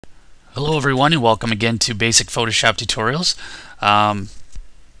Hello everyone and welcome again to Basic Photoshop Tutorials.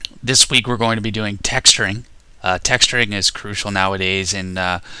 This week we're going to be doing texturing. Texturing is crucial nowadays in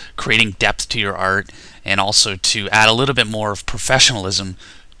creating depth to your art and also to add a little bit more of professionalism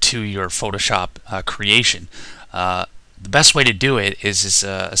to your Photoshop creation. The best way to do it is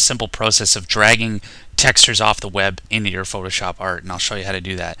a simple process of dragging textures off the web into your Photoshop art, and I'll show you how to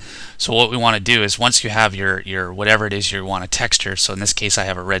do that. So what we want to do is once you have your whatever it is you want to texture, so in this case I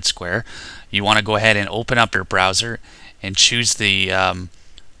have a red square, you want to go ahead and open up your browser and choose the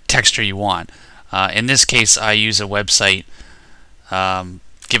texture you want. In this case I use a website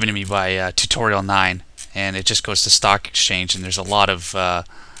given to me by Tutorial 9, and it just goes to Stock Exchange, and there's a lot of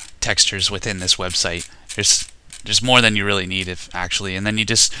textures within this website. There's more than you really need, actually, and then you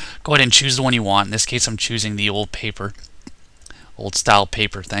just go ahead and choose the one you want. In this case I'm choosing the old style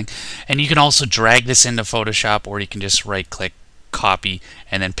paper thing, and you can also drag this into Photoshop, or you can just right click, copy,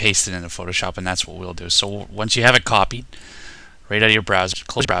 and then paste it into Photoshop, and that's what we'll do. So once you have it copied right out of your browser,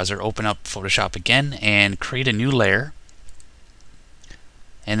 close your browser, open up Photoshop again and create a new layer,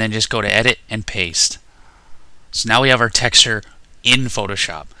 and then just go to edit and paste. So now we have our texture in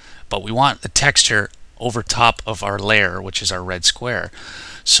Photoshop, but we want the texture over top of our layer, which is our red square.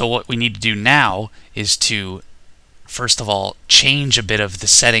 So what we need to do now is to first of all change a bit of the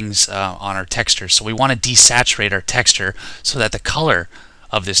settings on our texture. So we want to desaturate our texture so that the color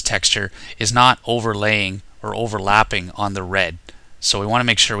of this texture is not overlaying or overlapping on the red. So we want to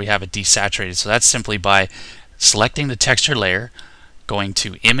make sure we have it desaturated. So that's simply by selecting the texture layer, going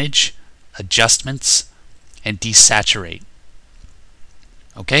to Image, Adjustments, and Desaturate.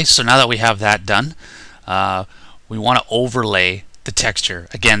 Okay, so now that we have that done, we want to overlay the texture.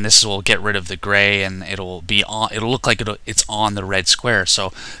 Again, this will get rid of the gray, and it'll look like it's on the red square.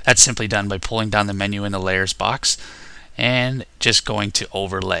 So that's simply done by pulling down the menu in the layers box and just going to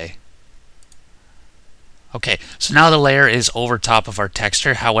overlay. Okay, so now the layer is over top of our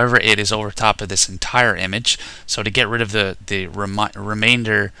texture. However, it is over top of this entire image. So to get rid of the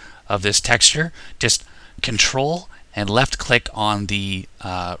remainder of this texture, just Control and left click on the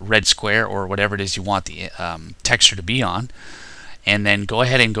red square or whatever it is you want the texture to be on, and then go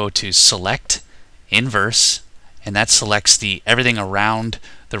ahead and go to Select, Inverse, and that selects everything around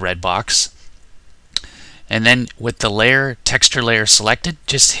the red box. And then with the texture layer selected,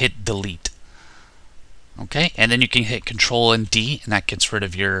 just hit Delete. Okay, and then you can hit Control and D, and that gets rid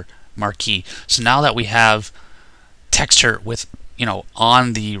of your marquee. So now that we have texture with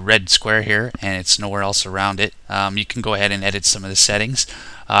on the red square here, and it's nowhere else around it, you can go ahead and edit some of the settings.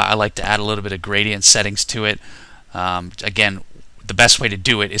 I like to add a little bit of gradient settings to it. Again, the best way to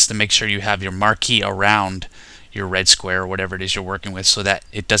do it is to make sure you have your marquee around your red square or whatever it is you're working with, so that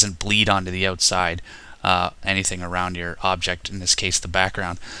it doesn't bleed onto the outside, anything around your object, in this case the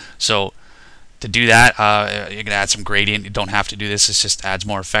background. So to do that, you're going to add some gradient. You don't have to do this, it just adds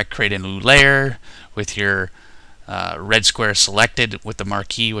more effect. Create a new layer with your red square selected with the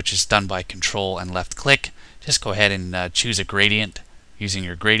marquee, which is done by Control and left click. Just go ahead and choose a gradient using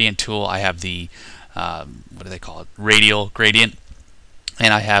your gradient tool. I have the what do they call it, radial gradient,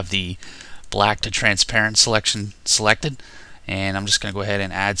 and I have the black to transparent selection selected, and I'm just going to go ahead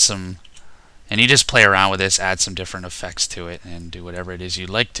and add some, and you just play around with this, add some different effects to it, and do whatever it is you'd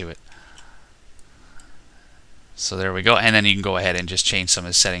like to it. So there we go, and then you can go ahead and just change some of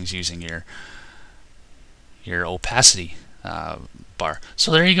the settings using your opacity bar.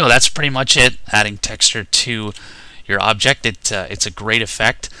 So there you go. That's pretty much it. Adding texture to your object. It's a great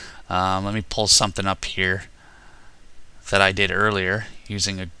effect. Let me pull something up here that I did earlier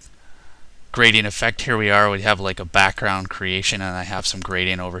using a gradient effect. Here we are. We have like a background creation, and I have some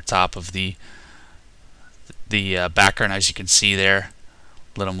gradient over top of the background, as you can see there.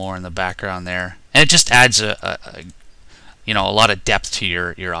 A little more in the background there, and it just adds a lot of depth to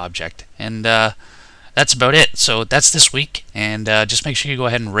your object. And that's about it. So that's this week, and just make sure you go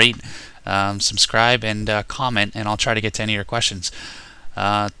ahead and rate, subscribe, and comment, and I'll try to get to any of your questions.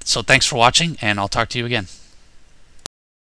 So thanks for watching, and I'll talk to you again.